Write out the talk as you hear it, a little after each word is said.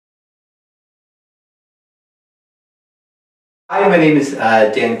Hi, my name is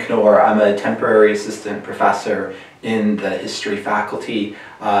Dan Knorr. I'm a temporary assistant professor in the history faculty,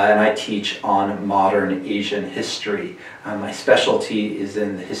 and I teach on modern Asian history. My specialty is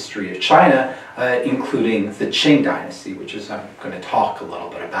in the history of China, including the Qing dynasty, which is I'm going to talk a little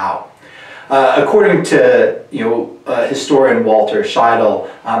bit about. According to historian Walter Scheidel,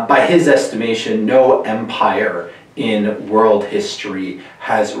 by his estimation, no empire in world history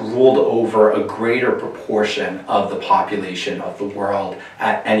has ruled over a greater proportion of the population of the world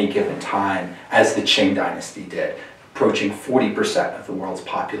at any given time as the Qing dynasty did. Approaching 40% of the world's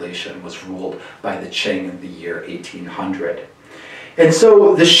population was ruled by the Qing in the year 1800. And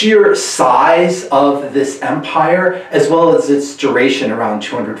so the sheer size of this empire, as well as its duration around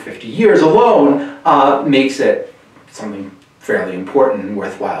 250 years alone, makes it something fairly important and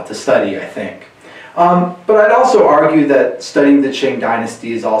worthwhile to study, I think. But I'd also argue that studying the Qing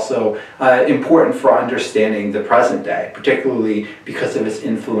dynasty is also important for understanding the present day, particularly because of its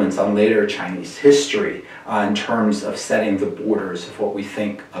influence on later Chinese history in terms of setting the borders of what we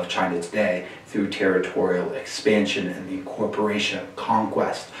think of China today through territorial expansion and the incorporation,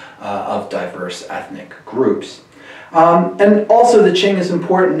 conquest of diverse ethnic groups. And also the Qing is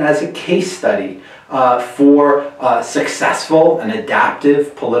important as a case study for successful and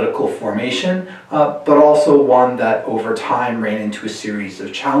adaptive political formation, but also one that over time ran into a series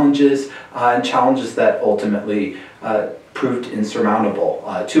of challenges, and challenges that ultimately proved insurmountable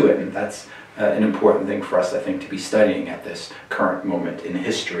to it. And that's an important thing for us, I think, to be studying at this current moment in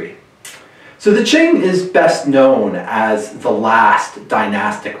history. So the Qing is best known as the last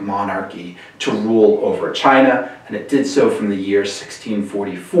dynastic monarchy to rule over China, and it did so from the year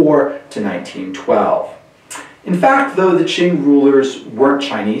 1644 to 1912. In fact, though, the Qing rulers weren't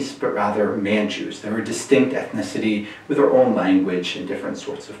Chinese, but rather Manchus. They were a distinct ethnicity with their own language and different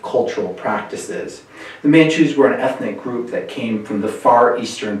sorts of cultural practices. The Manchus were an ethnic group that came from the far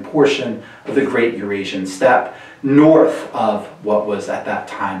eastern portion of the Great Eurasian Steppe, north of what was at that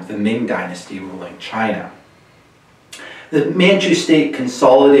time the Ming dynasty ruling China. The Manchu state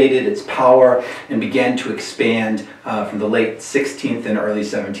consolidated its power and began to expand from the late 16th and early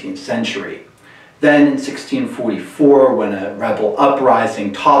 17th century. Then in 1644, when a rebel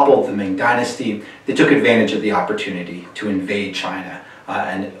uprising toppled the Ming dynasty, they took advantage of the opportunity to invade China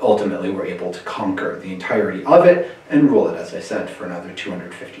and ultimately were able to conquer the entirety of it and rule it, as I said, for another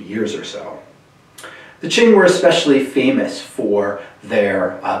 250 years or so. The Qing were especially famous for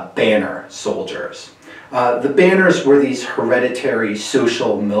their banner soldiers. The banners were these hereditary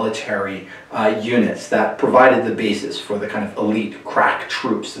social military units that provided the basis for the kind of elite crack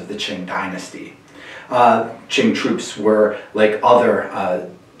troops of the Qing dynasty. Qing troops were, like other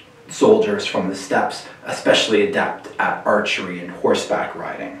soldiers from the steppes, especially adept at archery and horseback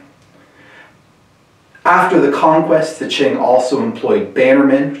riding. After the conquest, the Qing also employed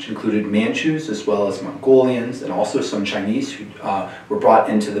bannermen, which included Manchus as well as Mongolians, and also some Chinese who were brought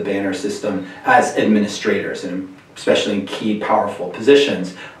into the banner system as administrators, and especially in key powerful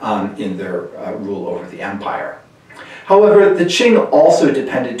positions in their rule over the empire. However, the Qing also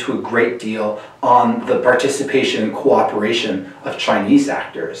depended to a great deal on the participation and cooperation of Chinese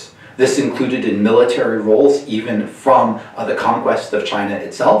actors. This included in military roles, even from the conquest of China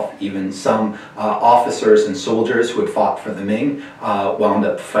itself. Even some officers and soldiers who had fought for the Ming wound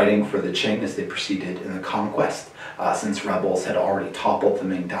up fighting for the Qing as they proceeded in the conquest, since rebels had already toppled the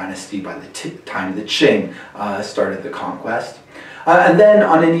Ming dynasty by the time the Qing started the conquest. And then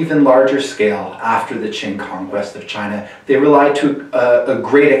on an even larger scale, after the Qing conquest of China, they relied to a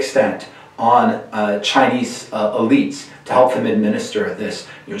great extent on Chinese elites to help them administer this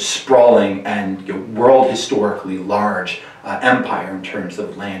sprawling and world historically large empire in terms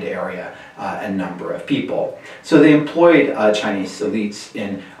of land area and number of people. So they employed Chinese elites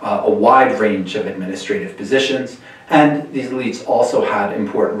in a wide range of administrative positions, and these elites also had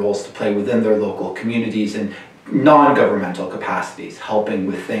important roles to play within their local communities and non-governmental capacities, helping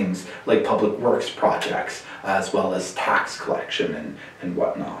with things like public works projects, as well as tax collection and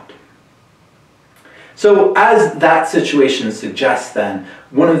whatnot. So as that situation suggests then,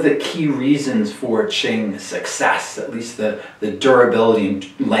 one of the key reasons for Qing success, at least the durability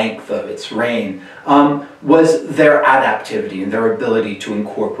and length of its reign, was their adaptivity and their ability to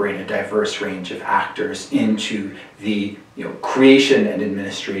incorporate a diverse range of actors into the creation and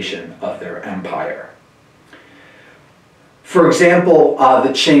administration of their empire. For example, the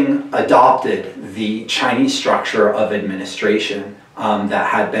Qing adopted the Chinese structure of administration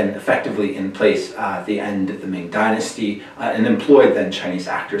that had been effectively in place at the end of the Ming dynasty and employed then Chinese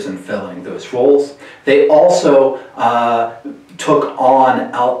actors in filling those roles. They also took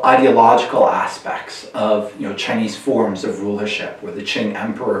on ideological aspects of Chinese forms of rulership, where the Qing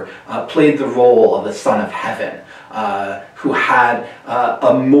emperor played the role of the son of heaven, who had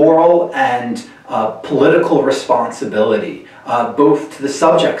a moral and political responsibility, both to the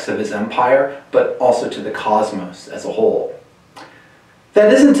subjects of his empire, but also to the cosmos as a whole.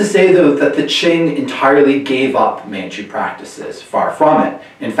 That isn't to say, though, that the Qing entirely gave up Manchu practices. Far from it.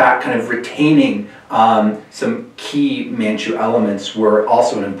 In fact, kind of retaining some key Manchu elements were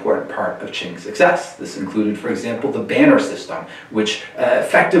also an important part of Qing's success. This included, for example, the banner system, which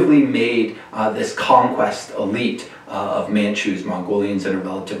effectively made this conquest elite of Manchus, Mongolians, and a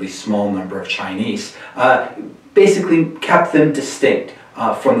relatively small number of Chinese, basically kept them distinct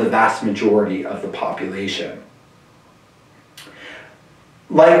from the vast majority of the population.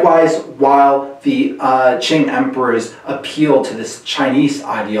 Likewise, while the Qing emperors appealed to this Chinese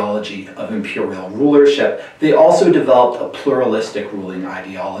ideology of imperial rulership, they also developed a pluralistic ruling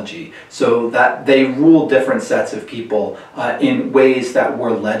ideology, so that they ruled different sets of people in ways that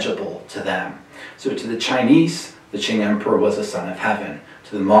were legible to them. So to the Chinese, the Qing emperor was a son of heaven.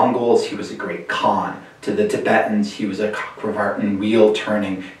 To the Mongols, he was a great Khan. To the Tibetans, he was a Chakravartin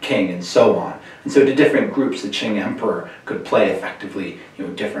wheel-turning king, and so on. And so to different groups, the Qing emperor could play effectively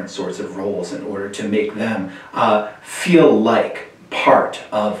different sorts of roles in order to make them feel like part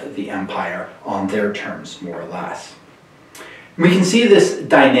of the empire on their terms, more or less. We can see this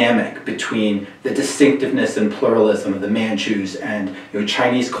dynamic between the distinctiveness and pluralism of the Manchus and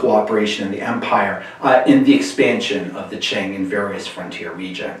Chinese cooperation in the empire in the expansion of the Qing in various frontier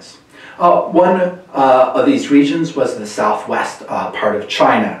regions. One of these regions was the southwest part of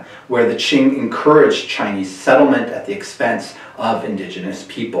China, where the Qing encouraged Chinese settlement at the expense of indigenous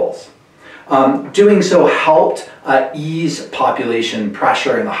peoples. Doing so helped ease population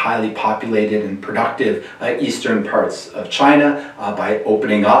pressure in the highly populated and productive eastern parts of China by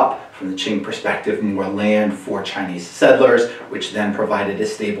opening up, from the Qing perspective, more land for Chinese settlers, which then provided a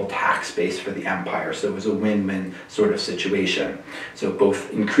stable tax base for the empire. So it was a win-win sort of situation. So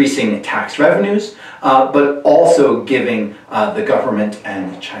both increasing tax revenues, but also giving the government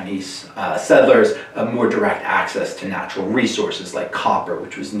and Chinese settlers more direct access to natural resources like copper,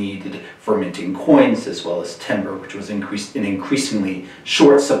 which was needed for minting coins, as well as timber, which was in increasingly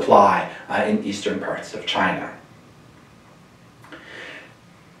short supply in eastern parts of China.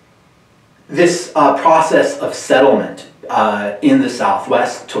 This process of settlement in the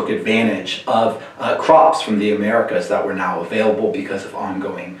Southwest took advantage of crops from the Americas that were now available because of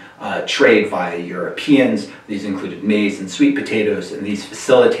ongoing trade via Europeans. These included maize and sweet potatoes, and these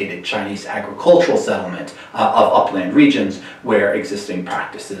facilitated Chinese agricultural settlement of upland regions where existing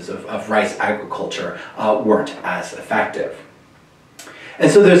practices of rice agriculture weren't as effective. And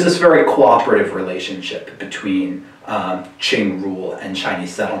so there's this very cooperative relationship between Qing rule and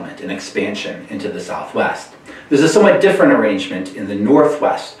Chinese settlement and expansion into the Southwest. There's a somewhat different arrangement in the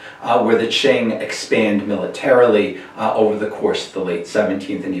Northwest, where the Qing expand militarily over the course of the late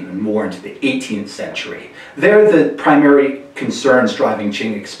 17th and even more into the 18th century. There, the primary concerns driving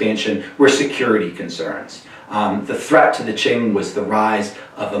Qing expansion were security concerns. The threat to the Qing was the rise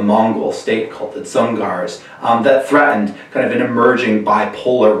of a Mongol state called the Dzungars that threatened kind of an emerging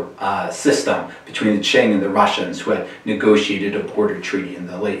bipolar system between the Qing and the Russians, who had negotiated a border treaty in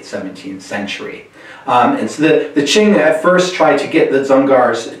the late 17th century. And so the Qing at first tried to get the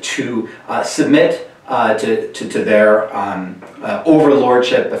Dzungars to submit to their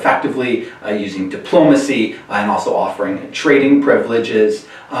overlordship, effectively using diplomacy and also offering trading privileges.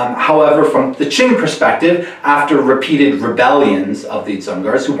 However, from the Qing perspective, after repeated rebellions of the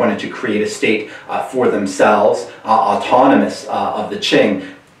Dzungars, who wanted to create a state for themselves, autonomous of the Qing,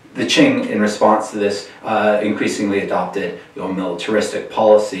 in response to this, increasingly adopted a militaristic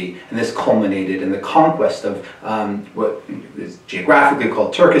policy, and this culminated in the conquest of what is geographically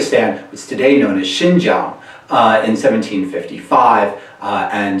called Turkestan, what's today known as Xinjiang, in 1755,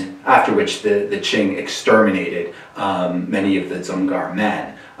 and after which the Qing exterminated many of the Dzungar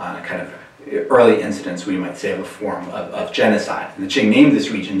men, kind of early incidents, we might say, of a form of genocide. And the Qing named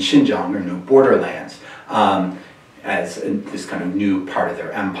this region Xinjiang, or New Borderlands, as this kind of new part of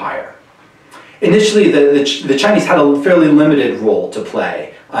their empire. Initially, the Chinese had a fairly limited role to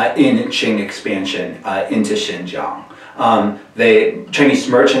play in Qing expansion into Xinjiang. Chinese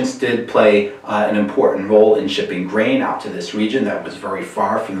merchants did play an important role in shipping grain out to this region that was very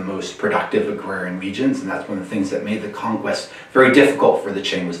far from the most productive agrarian regions, and that's one of the things that made the conquest very difficult for the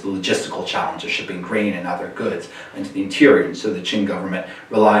Qing, was the logistical challenge of shipping grain and other goods into the interior. And so the Qing government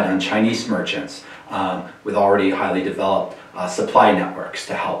relied on Chinese merchants with already highly developed supply networks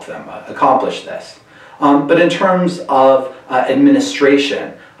to help them accomplish this. But in terms of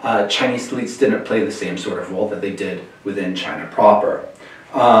administration, Chinese elites didn't play the same sort of role that they did within China proper.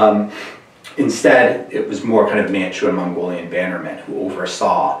 Instead, it was more kind of Manchu and Mongolian bannermen who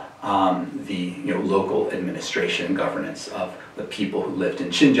oversaw the local administration and governance of the people who lived in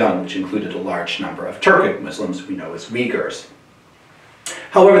Xinjiang, which included a large number of Turkic Muslims we know as Uyghurs.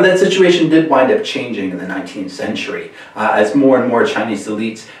 However, that situation did wind up changing in the 19th century as more and more Chinese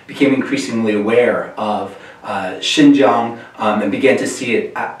elites became increasingly aware of Xinjiang and began to see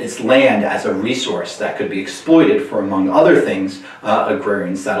its land as a resource that could be exploited for, among other things,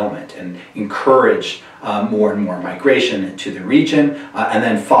 agrarian settlement, and encouraged more and more migration to the region, and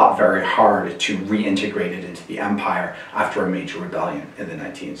then fought very hard to reintegrate it into the empire after a major rebellion in the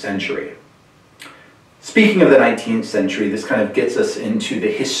 19th century. Speaking of the 19th century, this kind of gets us into the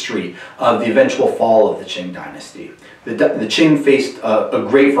history of the eventual fall of the Qing dynasty. The Qing faced a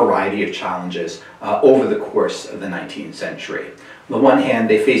great variety of challenges over the course of the 19th century. On the one hand,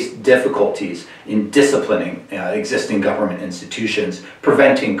 they faced difficulties in disciplining existing government institutions,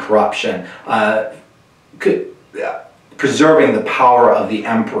 preventing corruption, preserving the power of the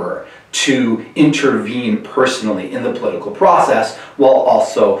emperor to intervene personally in the political process, while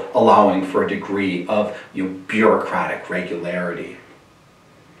also allowing for a degree of bureaucratic regularity.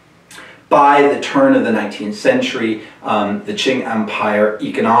 By the turn of the 19th century, the Qing Empire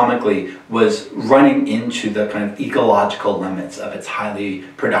economically was running into the kind of ecological limits of its highly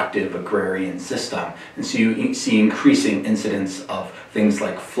productive agrarian system. And so you see increasing incidents of things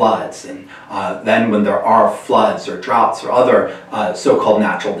like floods. And then when there are floods or droughts or other so-called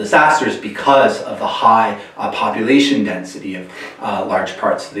natural disasters, because of the high population density of large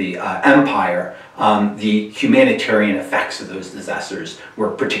parts of the empire, the humanitarian effects of those disasters were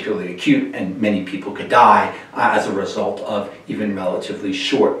particularly acute, and many people could die as a result of even relatively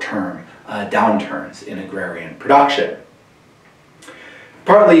short-term downturns in agrarian production.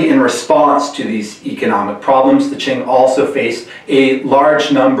 Partly in response to these economic problems, the Qing also faced a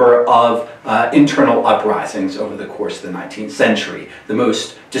large number of internal uprisings over the course of the 19th century. The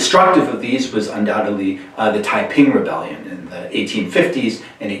most destructive of these was undoubtedly the Taiping Rebellion in the 1850s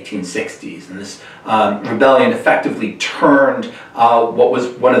and 1860s. And this rebellion effectively turned what was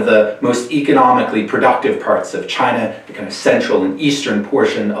one of the most economically productive parts of China, the kind of central and eastern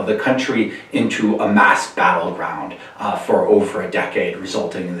portion of the country, into a mass battleground for over a decade,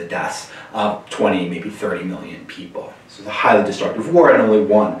 resulting in the deaths of 20, maybe 30 million people. So it was a highly destructive war, and only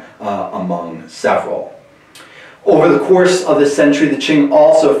one among several. Over the course of this century, the Qing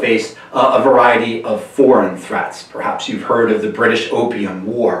also faced a variety of foreign threats. Perhaps you've heard of the British Opium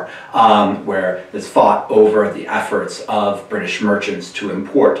War, where it's fought over the efforts of British merchants to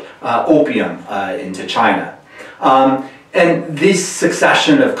import opium into China. And this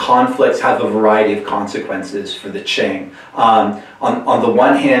succession of conflicts have a variety of consequences for the Qing. On the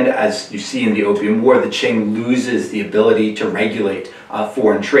one hand, as you see in the Opium War, the Qing loses the ability to regulate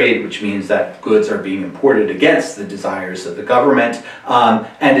foreign trade, which means that goods are being imported against the desires of the government,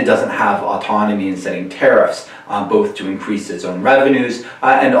 and it doesn't have autonomy in setting tariffs, both to increase its own revenues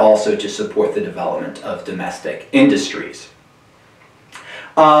and also to support the development of domestic industries.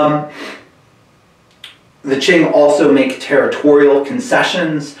 The Qing also make territorial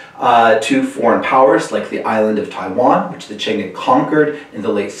concessions to foreign powers, like the island of Taiwan, which the Qing had conquered in the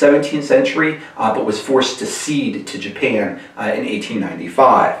late 17th century, but was forced to cede to Japan in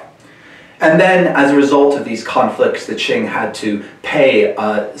 1895. And then, as a result of these conflicts, the Qing had to pay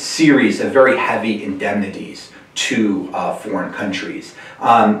a series of very heavy indemnities to foreign countries.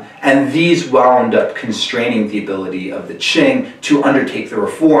 And these wound up constraining the ability of the Qing to undertake the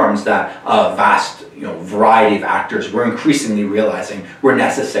reforms that a vast variety of actors were increasingly realizing were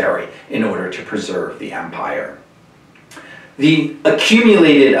necessary in order to preserve the empire. The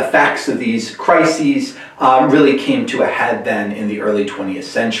accumulated effects of these crises really came to a head then in the early 20th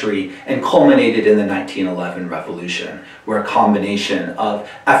century and culminated in the 1911 revolution, where a combination of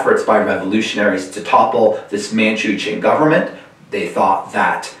efforts by revolutionaries to topple this Manchu Qing government. They thought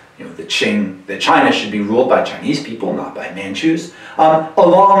that that China should be ruled by Chinese people, not by Manchus,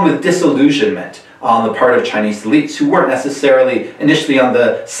 along with disillusionment on the part of Chinese elites who weren't necessarily initially on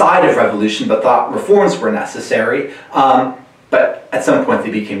the side of revolution, but thought reforms were necessary. But at some point they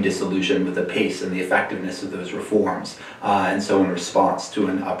became disillusioned with the pace and the effectiveness of those reforms. And so in response to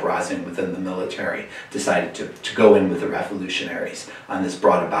an uprising within the military, decided to go in with the revolutionaries. And this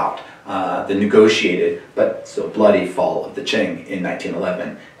brought about the negotiated but still bloody fall of the Qing in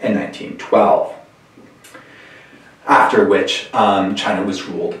 1911 and 1912. After which China was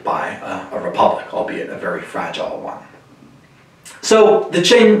ruled by a republic, albeit a very fragile one. So the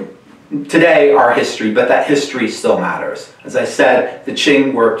Qing today our history, but that history still matters. As I said, the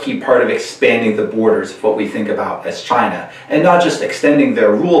Qing were a key part of expanding the borders of what we think about as China, and not just extending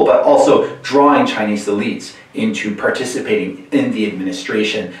their rule, but also drawing Chinese elites into participating in the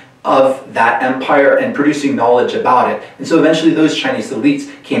administration of that empire and producing knowledge about it. And so eventually those Chinese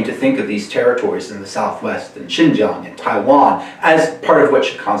elites came to think of these territories in the southwest and Xinjiang and Taiwan as part of what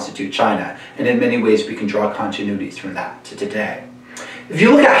should constitute China. And in many ways we can draw continuities from that to today. If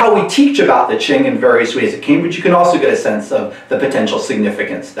you look at how we teach about the Qing in various ways at Cambridge, you can also get a sense of the potential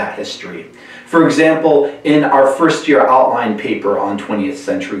significance of that history. For example, in our first year outline paper on 20th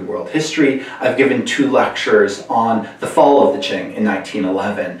century world history, I've given 2 lectures on the fall of the Qing in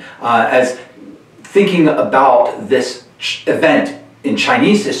 1911, as thinking about this event in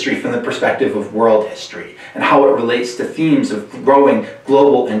Chinese history from the perspective of world history, and how it relates to themes of growing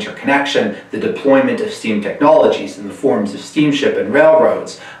global interconnection, the deployment of steam technologies in the forms of steamship and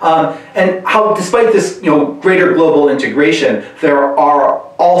railroads, and how despite this greater global integration, there are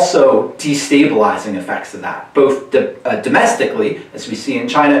also destabilizing effects of that, both domestically, as we see in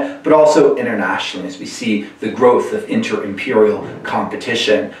China, but also internationally, as we see the growth of inter-imperial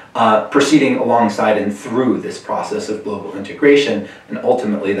competition proceeding alongside and through this process of global integration, and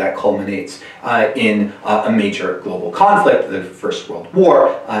ultimately that culminates in a major global conflict, the First World War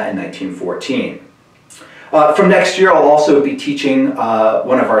in 1914. From next year, I'll also be teaching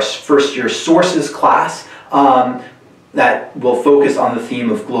one of our first year sources class that will focus on the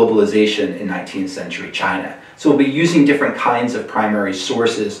theme of globalization in 19th century China. So we'll be using different kinds of primary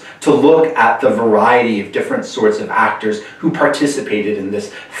sources to look at the variety of different sorts of actors who participated in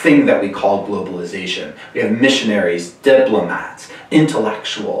this thing that we call globalization. We have missionaries, diplomats,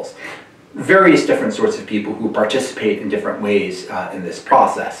 intellectuals, various different sorts of people who participate in different ways in this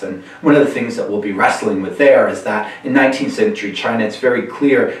process. And one of the things that we'll be wrestling with there is that in 19th century China, it's very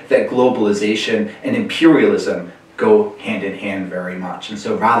clear that globalization and imperialism go hand in hand very much. And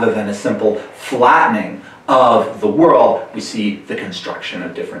so rather than a simple flattening of the world, we see the construction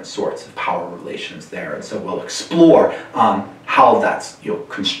of different sorts of power relations there. And so we'll explore how that's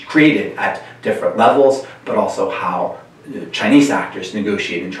created at different levels, but also how Chinese actors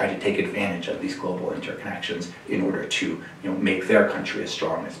negotiate and try to take advantage of these global interconnections in order to make their country as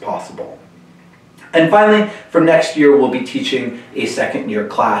strong as possible. And finally, from next year, we'll be teaching a second-year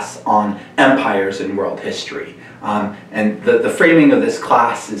class on empires in world history. And the framing of this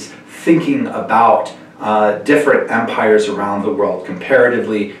class is thinking about different empires around the world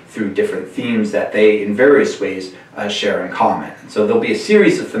comparatively through different themes that they, in various ways, share in common. So there'll be a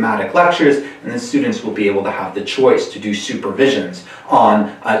series of thematic lectures, and then students will be able to have the choice to do supervisions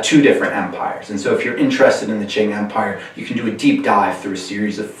on 2 different empires. And so if you're interested in the Qing Empire, you can do a deep dive through a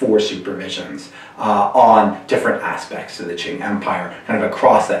series of 4 supervisions on different aspects of the Qing Empire, kind of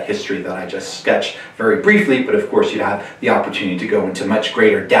across that history that I just sketched very briefly, but of course you'd have the opportunity to go into much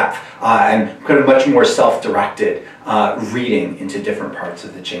greater depth and kind of much more self-directed reading into different parts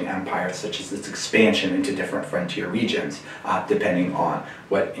of the Qing Empire, such as its expansion into different frontier regions, depending on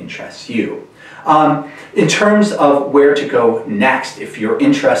what interests you. In terms of where to go next, if you're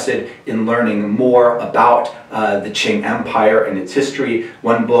interested in learning more about the Qing Empire and its history,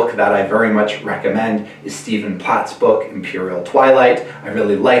 one book that I very much recommend is Stephen Platt's book, Imperial Twilight. I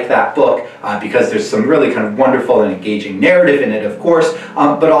really like that book because there's some really kind of wonderful and engaging narrative in it, of course,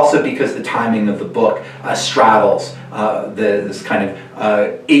 but also because the timing of the book straddles this kind of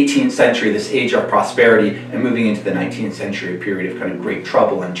 18th century, this age of prosperity, and moving into the 19th century, a period of kind of great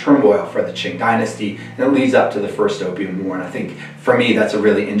trouble and turmoil for the Qing dynasty, and it leads up to the First Opium War. And I think, for me, that's a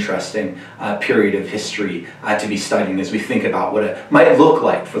really interesting period of history to be studying as we think about what it might look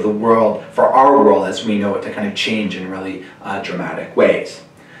like for the world, for our world as we know it, to kind of change in really dramatic ways.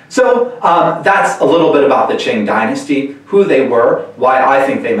 So that's a little bit about the Qing dynasty, who they were, why I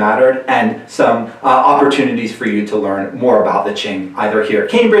think they mattered, and some opportunities for you to learn more about the Qing, either here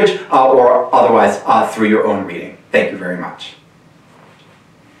at Cambridge or otherwise through your own reading. Thank you very much.